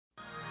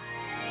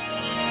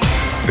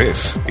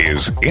This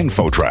is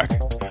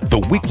InfoTrack,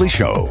 the weekly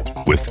show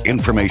with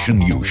information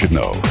you should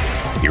know.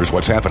 Here's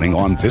what's happening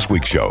on this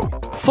week's show.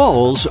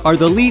 Falls are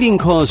the leading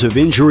cause of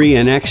injury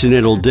and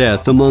accidental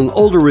death among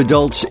older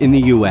adults in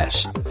the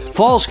U.S.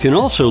 Falls can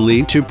also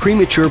lead to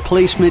premature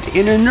placement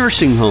in a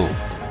nursing home,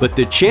 but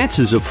the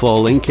chances of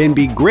falling can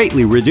be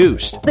greatly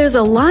reduced. There's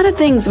a lot of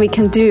things we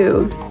can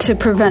do to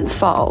prevent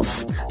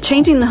falls.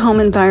 Changing the home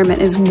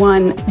environment is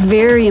one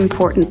very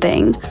important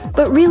thing,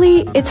 but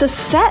really it's a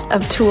set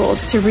of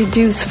tools to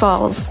reduce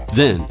falls.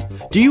 Then,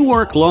 do you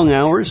work long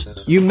hours?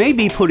 You may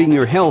be putting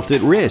your health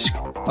at risk.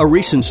 A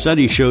recent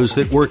study shows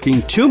that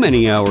working too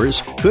many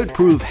hours could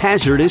prove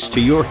hazardous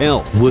to your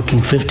health. Working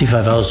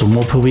 55 hours or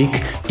more per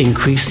week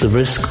increase the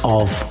risk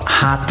of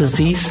heart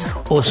disease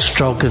or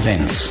stroke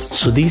events.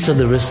 So these are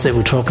the risks that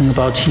we're talking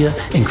about here.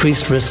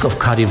 Increased risk of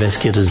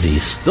cardiovascular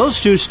disease. Those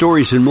two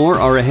stories and more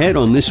are ahead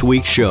on this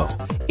week's show.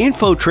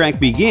 InfoTrack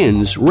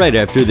begins right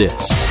after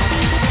this.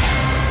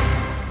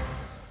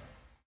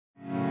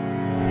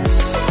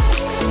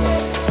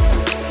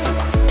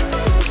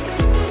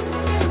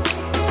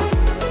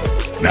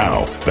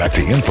 Now, back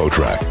to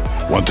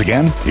InfoTrack. Once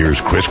again,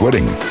 here's Chris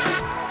Whitting.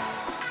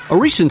 A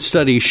recent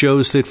study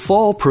shows that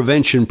fall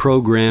prevention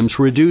programs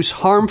reduce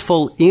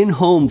harmful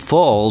in-home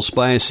falls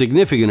by a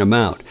significant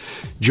amount.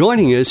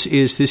 Joining us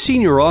is the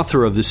senior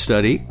author of the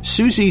study,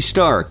 Susie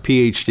Stark,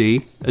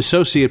 Ph.D.,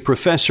 Associate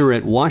Professor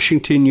at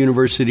Washington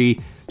University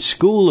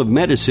School of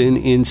Medicine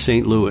in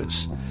St.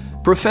 Louis.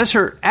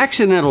 Professor,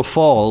 accidental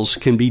falls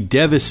can be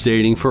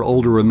devastating for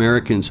older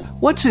Americans.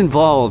 What's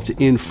involved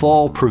in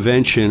fall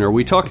prevention? Are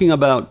we talking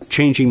about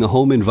changing the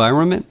home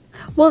environment?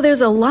 Well,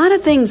 there's a lot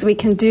of things we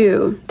can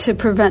do to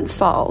prevent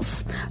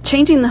falls.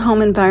 Changing the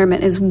home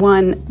environment is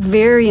one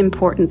very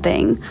important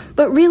thing,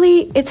 but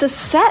really it's a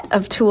set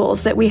of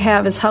tools that we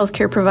have as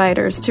healthcare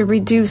providers to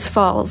reduce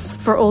falls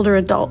for older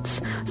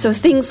adults. So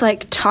things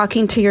like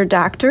talking to your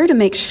doctor to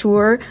make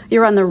sure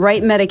you're on the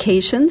right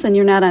medications and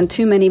you're not on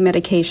too many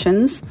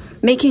medications.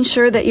 Making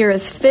sure that you're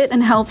as fit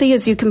and healthy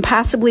as you can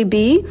possibly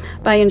be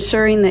by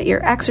ensuring that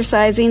you're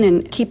exercising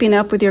and keeping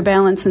up with your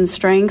balance and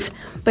strength.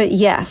 But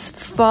yes,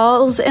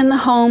 falls in the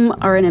home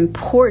are an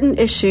important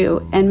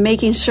issue, and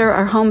making sure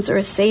our homes are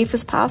as safe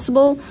as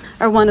possible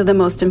are one of the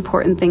most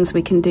important things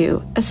we can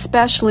do,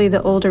 especially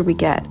the older we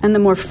get and the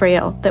more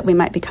frail that we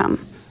might become.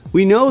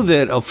 We know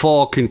that a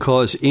fall can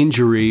cause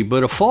injury,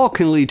 but a fall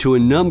can lead to a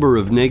number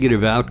of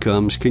negative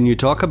outcomes. Can you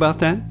talk about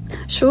that?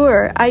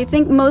 Sure. I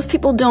think most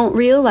people don't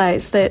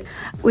realize that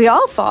we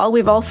all fall.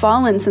 We've all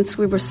fallen since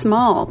we were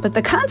small, but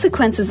the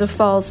consequences of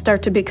falls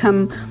start to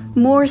become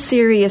more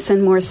serious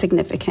and more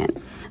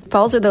significant.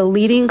 Falls are the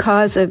leading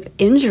cause of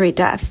injury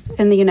death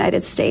in the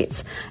United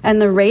States,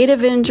 and the rate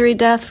of injury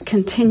deaths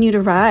continue to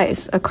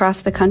rise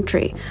across the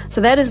country. So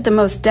that is the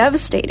most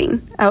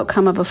devastating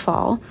outcome of a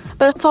fall.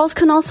 But falls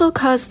can also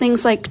cause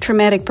things like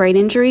traumatic brain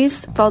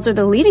injuries. Falls are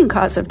the leading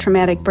cause of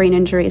traumatic brain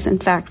injuries, in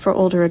fact, for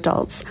older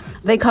adults.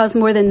 They cause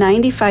more than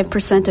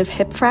 95% of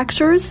hip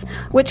fractures,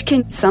 which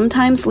can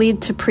sometimes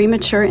lead to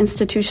premature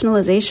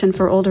institutionalization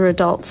for older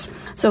adults.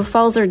 So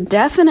falls are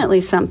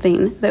definitely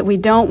something that we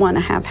don't want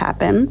to have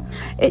happen.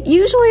 It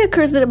usually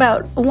occurs that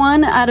about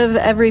 1 out of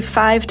every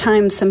 5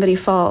 times somebody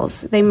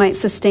falls, they might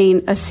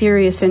sustain a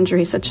serious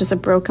injury, such as a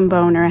broken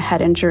bone or a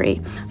head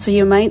injury. So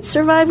you might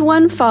survive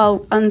one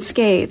fall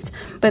unscathed,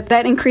 but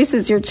that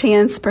increases your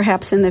chance,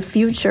 perhaps in the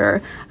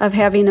future, of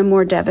having a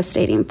more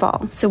devastating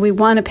fall. So we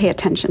want to pay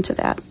attention to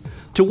that.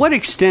 To what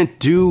extent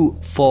do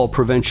fall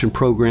prevention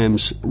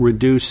programs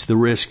reduce the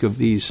risk of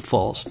these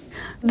falls?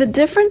 The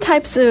different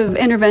types of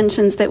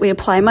interventions that we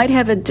apply might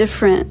have a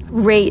different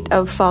rate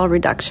of fall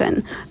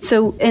reduction.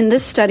 So in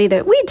this study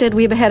that we did,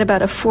 we've had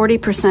about a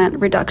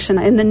 40% reduction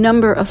in the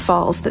number of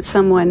falls that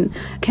someone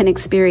can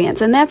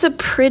experience. And that's a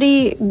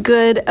pretty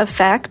good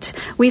effect.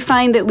 We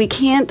find that we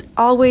can't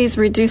always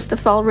reduce the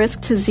fall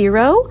risk to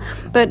 0,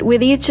 but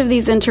with each of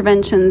these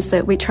interventions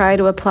that we try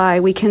to apply,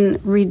 we can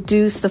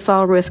reduce the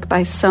fall risk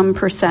by some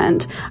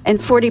percent. And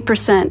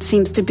 40%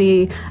 seems to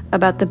be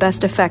about the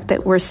best effect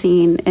that we're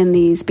seeing in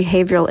these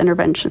behavioral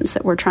interventions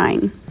that we're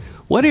trying.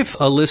 What if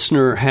a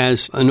listener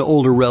has an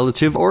older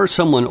relative or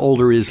someone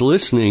older is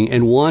listening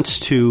and wants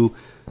to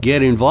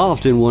get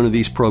involved in one of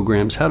these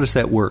programs? How does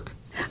that work?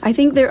 I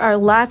think there are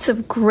lots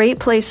of great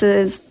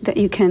places that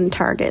you can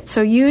target.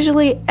 So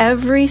usually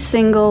every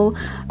single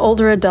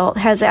older adult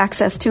has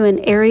access to an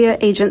area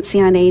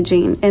agency on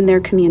aging in their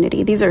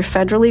community. These are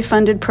federally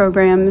funded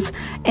programs,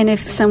 and if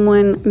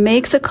someone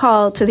makes a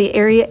call to the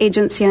area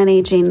agency on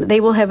aging,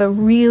 they will have a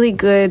really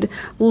good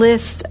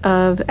list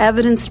of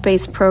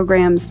evidence-based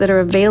programs that are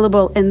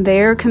available in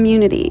their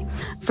community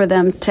for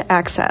them to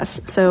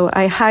access. So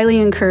I highly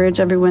encourage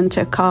everyone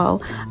to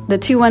call the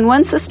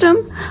 211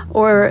 system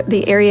or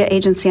the area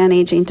agency on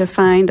aging to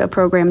find a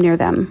program near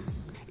them.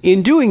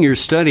 In doing your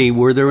study,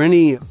 were there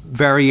any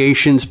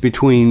variations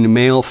between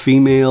male,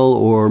 female,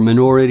 or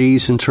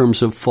minorities in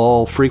terms of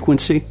fall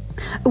frequency?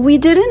 We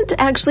didn't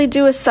actually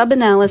do a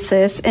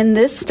sub-analysis in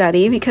this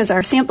study because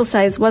our sample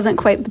size wasn't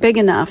quite big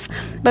enough.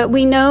 But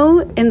we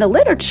know in the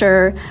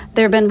literature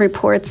there have been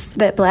reports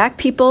that black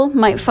people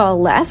might fall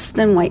less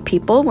than white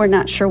people. We're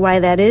not sure why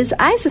that is.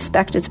 I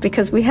suspect it's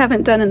because we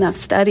haven't done enough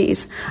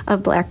studies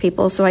of black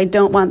people, so I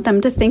don't want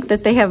them to think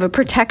that they have a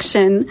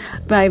protection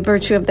by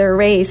virtue of their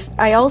race.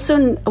 I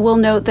also will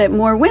note that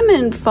more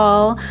women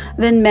fall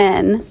than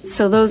men,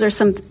 so those are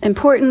some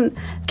important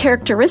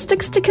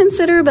characteristics to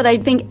consider, but I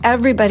think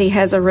everybody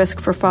has a risk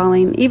for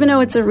falling. Even though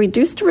it's a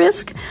reduced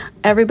risk,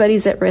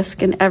 everybody's at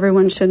risk, and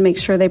everyone should make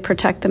sure they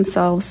protect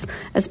themselves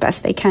as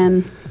best they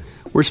can.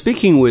 We're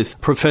speaking with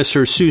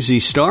Professor Susie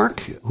Stark,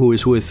 who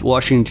is with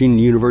Washington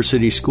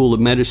University School of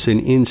Medicine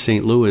in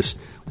St. Louis.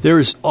 There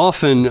is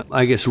often,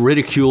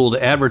 ridiculed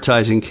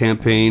advertising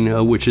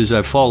campaign, which is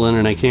I've fallen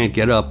and I can't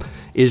get up.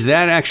 Is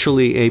that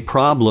actually a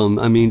problem?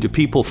 I mean, do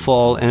people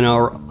fall and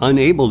are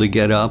unable to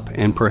get up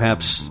and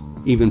perhaps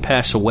even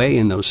pass away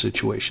in those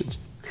situations?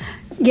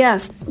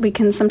 Yes, we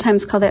can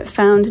sometimes call that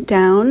found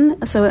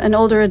down. So an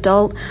older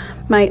adult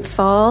might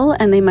fall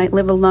and they might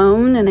live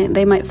alone and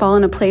they might fall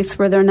in a place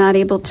where they're not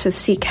able to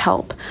seek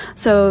help.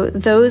 So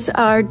those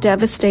are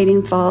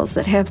devastating falls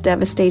that have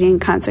devastating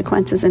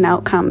consequences and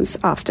outcomes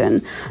often.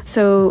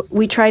 So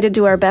we try to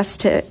do our best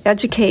to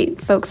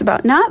educate folks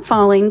about not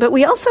falling, but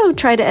we also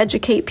try to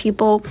educate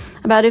people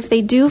about if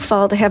they do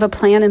fall to have a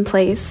plan in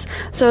place.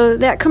 So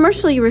that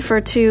commercial you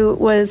referred to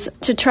was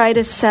to try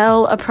to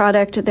sell a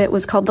product that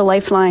was called the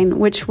Lifeline,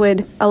 which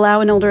would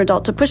allow an older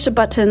adult to push a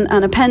button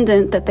on a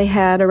pendant that they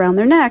had around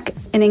their neck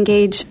and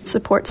engage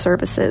support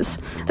services.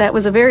 That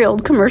was a very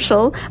old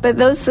commercial, but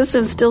those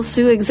systems still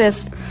do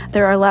exist.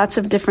 There are lots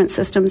of different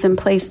systems in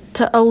place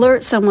to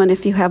alert someone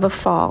if you have a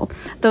fall.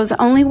 Those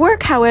only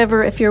work,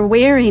 however, if you're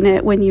wearing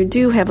it when you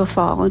do have a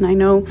fall. And I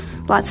know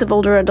lots of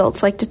older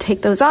adults like to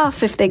take those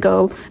off if they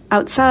go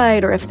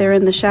outside or if they're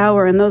in the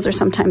shower, and those are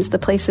sometimes the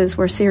places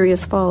where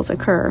serious falls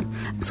occur.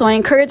 So I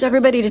encourage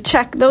everybody to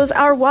check. Those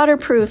are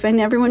waterproof, and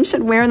everyone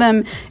should wear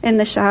them in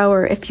the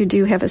shower if you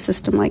do have a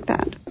system like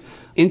that.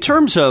 In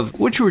terms of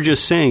what you were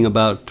just saying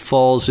about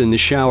falls in the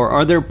shower,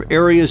 are there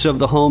areas of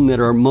the home that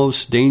are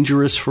most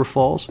dangerous for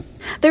falls?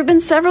 There have been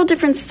several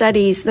different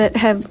studies that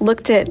have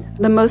looked at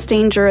the most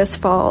dangerous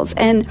falls,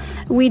 and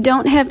we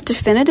don't have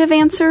definitive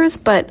answers,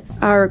 but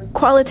our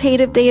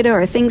qualitative data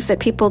or things that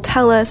people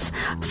tell us,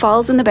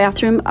 falls in the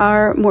bathroom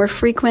are more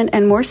frequent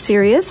and more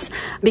serious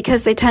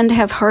because they tend to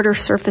have harder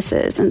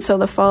surfaces, and so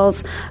the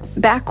falls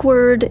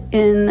backward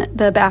in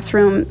the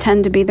bathroom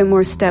tend to be the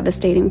most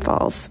devastating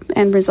falls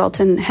and result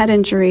in head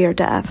injury or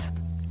death.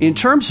 In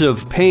terms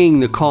of paying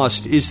the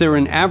cost, is there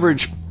an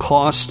average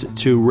cost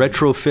to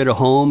retrofit a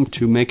home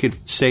to make it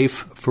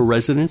safe for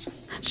residents?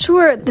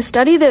 Sure. The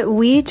study that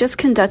we just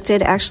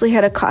conducted actually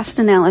had a cost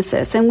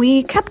analysis, and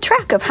we kept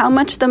track of how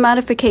much the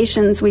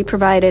modifications we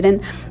provided.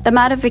 And the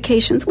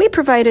modifications we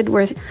provided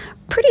were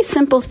pretty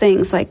simple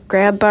things like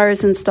grab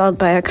bars installed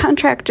by a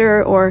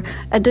contractor or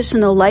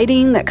additional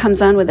lighting that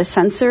comes on with a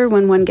sensor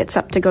when one gets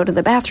up to go to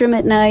the bathroom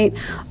at night,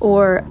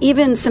 or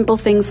even simple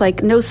things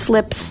like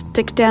no-slip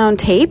stick-down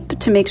tape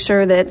to make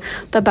sure that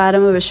the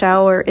bottom of a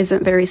shower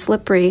isn't very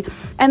slippery.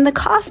 And the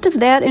cost of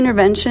that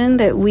intervention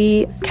that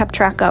we kept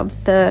track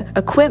of, the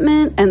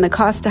equipment and the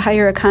cost to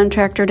hire a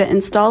contractor to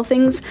install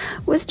things,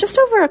 was just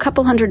over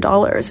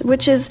 $200,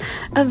 which is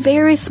a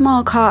very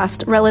small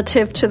cost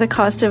relative to the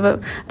cost of a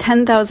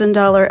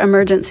 $10,000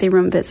 emergency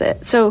room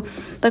visit. So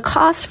the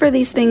costs for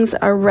these things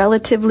are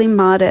relatively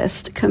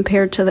modest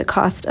compared to the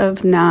cost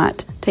of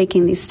not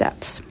taking these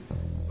steps.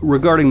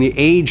 Regarding the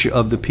age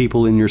of the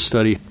people in your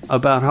study,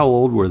 about how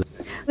old were they?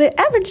 The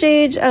average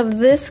age of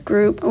this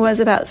group was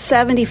about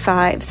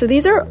 75. So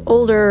these are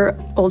older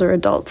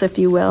adults, if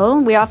you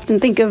will. We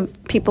often think of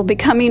people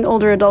becoming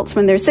older adults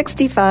when they're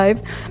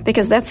 65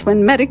 because that's when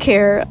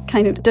Medicare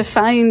kind of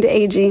defined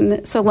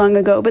aging so long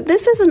ago. But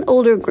this is an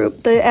older group.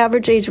 The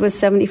average age was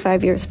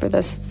 75 years for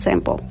this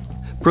sample.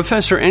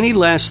 Professor, any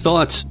last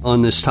thoughts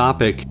on this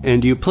topic,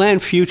 and do you plan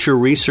future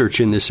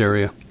research in this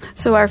area?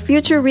 So our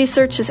future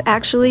research is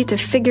actually to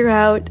figure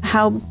out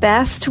how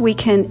best we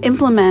can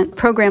implement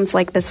programs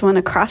like this one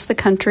across the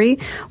country.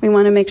 We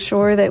want to make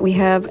sure that we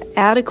have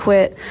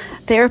adequate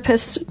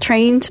therapists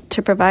trained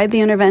to provide the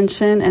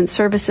intervention and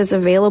services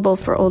available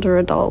for older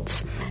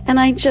adults. And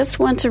I just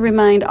want to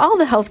remind all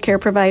the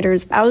healthcare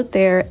providers out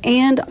there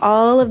and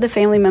all of the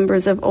family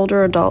members of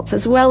older adults,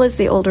 as well as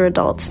the older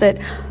adults, that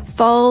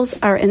falls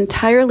are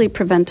entirely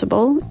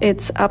preventable.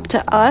 It's up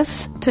to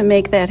us to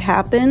make that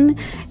happen.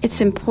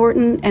 It's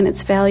important and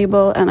it's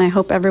valuable, and I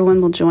hope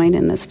everyone will join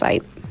in this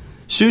fight.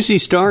 Susie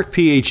Stark,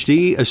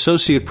 Ph.D.,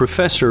 Associate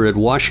Professor at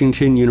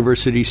Washington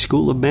University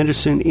School of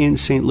Medicine in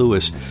St.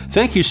 Louis.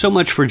 Thank you so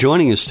much for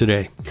joining us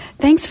today.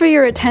 Thanks for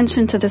your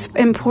attention to this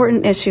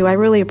important issue. I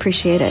really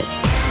appreciate it.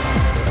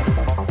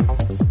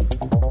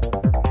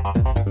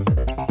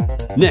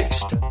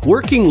 Next,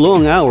 working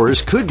long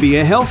hours could be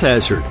a health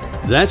hazard.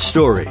 That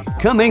story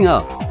coming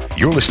up.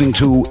 You're listening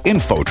to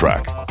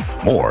InfoTrack,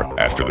 More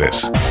after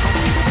this.